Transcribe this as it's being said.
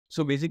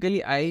So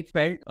basically, I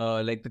felt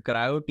like the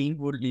Crio team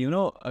would,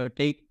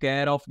 take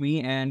care of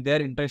me, and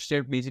they're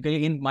interested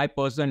basically in my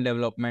personal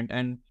development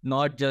and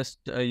not just,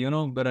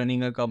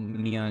 running a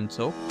company and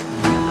so.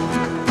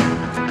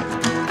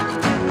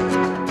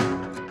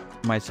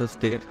 Myself,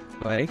 Tirth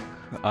Parikh.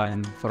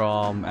 I'm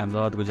from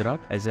Ahmedabad,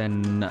 Gujarat, as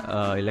an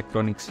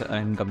electronics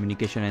and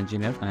communication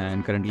engineer,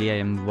 and currently I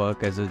am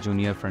work as a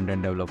junior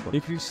front-end developer.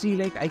 If you see,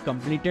 like, I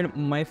completed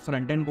my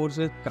front-end course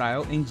with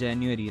Crio in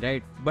January,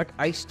 right? But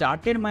I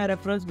started my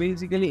reference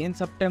basically in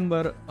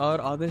September or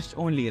August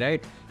only,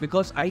 right?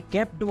 Because I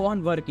kept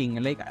on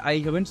working. Like, I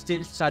haven't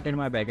still started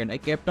my backend. I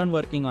kept on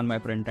working on my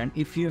front-end.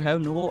 If you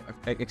have no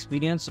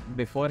experience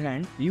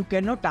beforehand, you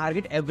cannot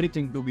target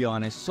everything, to be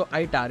honest. So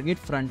I target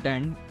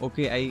front-end.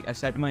 Okay, I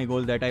set my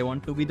goal that I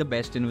want to be the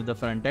best in with the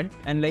front end,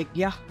 and like,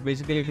 yeah,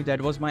 basically that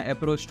was my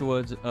approach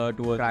towards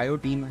Crio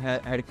team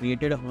had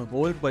created a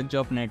whole bunch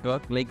of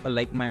network,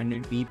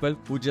 like-minded people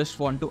who just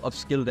want to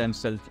upskill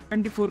themselves.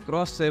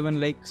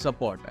 24/7 like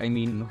support. I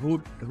mean,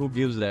 who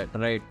gives that,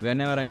 right?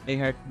 Whenever I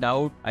had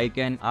doubt, I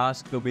can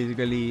ask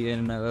basically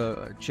in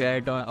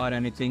chat or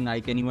anything. I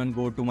can even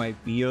go to my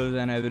peers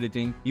and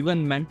everything,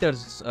 even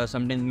mentors.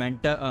 Sometimes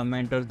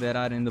mentors there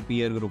are in the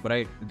peer group,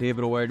 right? They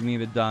provide me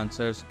with the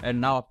answers.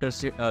 And now after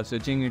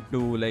switching it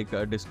to like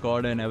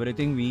Discord and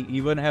everything, we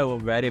even have a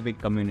very big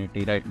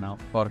community right now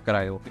for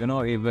Crio,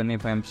 even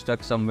if I'm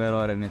stuck somewhere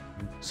or anything.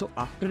 So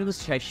after the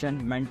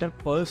session, mentor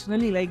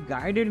personally like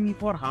guided me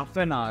for half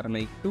an hour.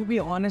 Like, to be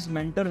honest,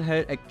 mentor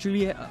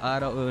actually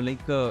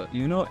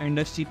are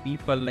industry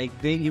people. Like,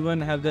 they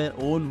even have their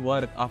own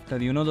work after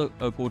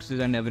the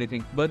courses and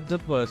everything, but the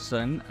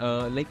person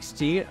like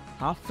stayed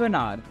half an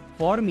hour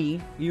for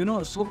me,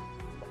 so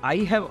I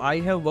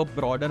have a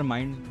broader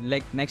mind.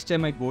 Like, next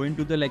time I go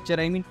into the lecture,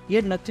 I mean, he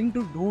had nothing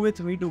to do with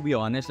me, to be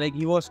honest. Like,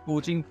 he was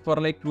coaching for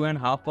like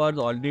 2.5 hours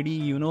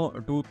already,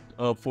 to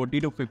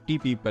 40 to 50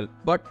 people.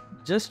 But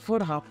just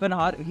for half an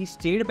hour, he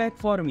stayed back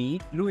for me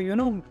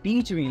to,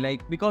 teach me,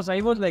 like, because I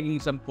was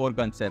lacking some core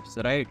concepts,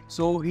 right?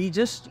 So he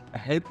just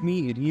helped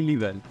me really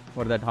well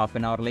for that half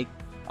an hour. Like,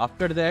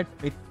 after that,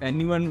 if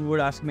anyone would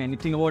ask me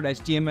anything about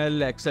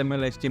HTML,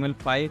 XML,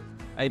 HTML5,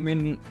 I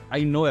mean,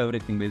 I know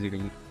everything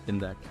basically in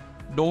that.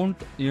 Don't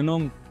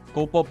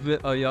cope up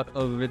with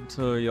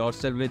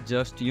yourself with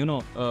just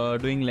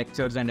doing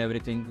lectures and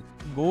everything.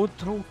 Go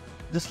through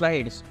the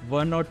slides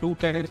 1 or 2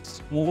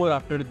 times more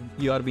after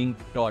you are being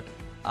taught.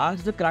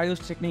 Ask the Crio's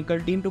technical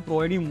team to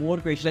provide you more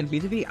questions.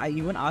 Basically, I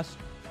even asked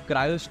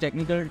Crio's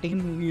technical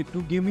team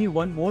to give me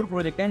one more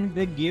project, and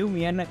they gave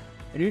me, and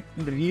it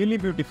really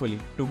beautifully,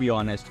 to be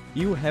honest.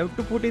 You have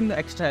to put in the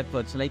extra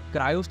efforts. Like,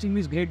 Crio's team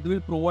is great. They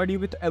will provide you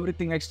with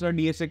everything, extra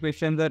DSA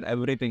questions and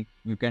everything.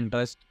 You can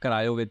trust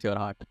Crio with your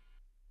heart.